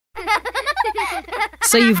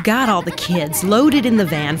So you've got all the kids loaded in the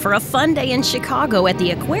van for a fun day in Chicago at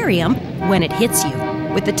the aquarium when it hits you.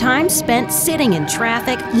 With the time spent sitting in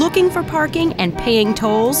traffic, looking for parking, and paying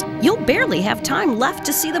tolls, you'll barely have time left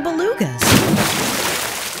to see the belugas.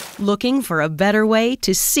 Looking for a better way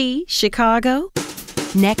to see Chicago?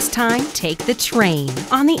 Next time, take the train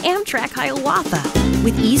on the Amtrak Hiawatha.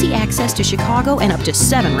 With easy access to Chicago and up to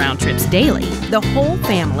 7 round trips daily, the whole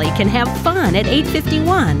family can have fun at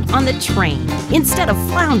 8:51 on the train instead of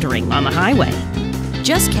floundering on the highway.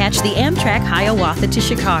 Just catch the Amtrak Hiawatha to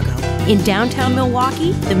Chicago. In downtown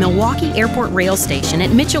Milwaukee, the Milwaukee Airport Rail Station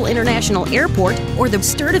at Mitchell International Airport or the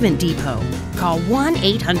Sturtevant Depot. Call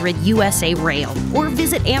 1-800-USA-RAIL or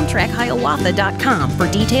visit AmtrakHiawatha.com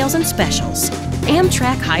for details and specials.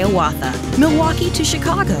 Amtrak Hiawatha, Milwaukee to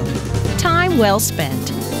Chicago. Time well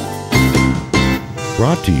spent.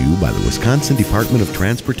 Brought to you by the Wisconsin Department of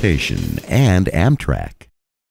Transportation and Amtrak.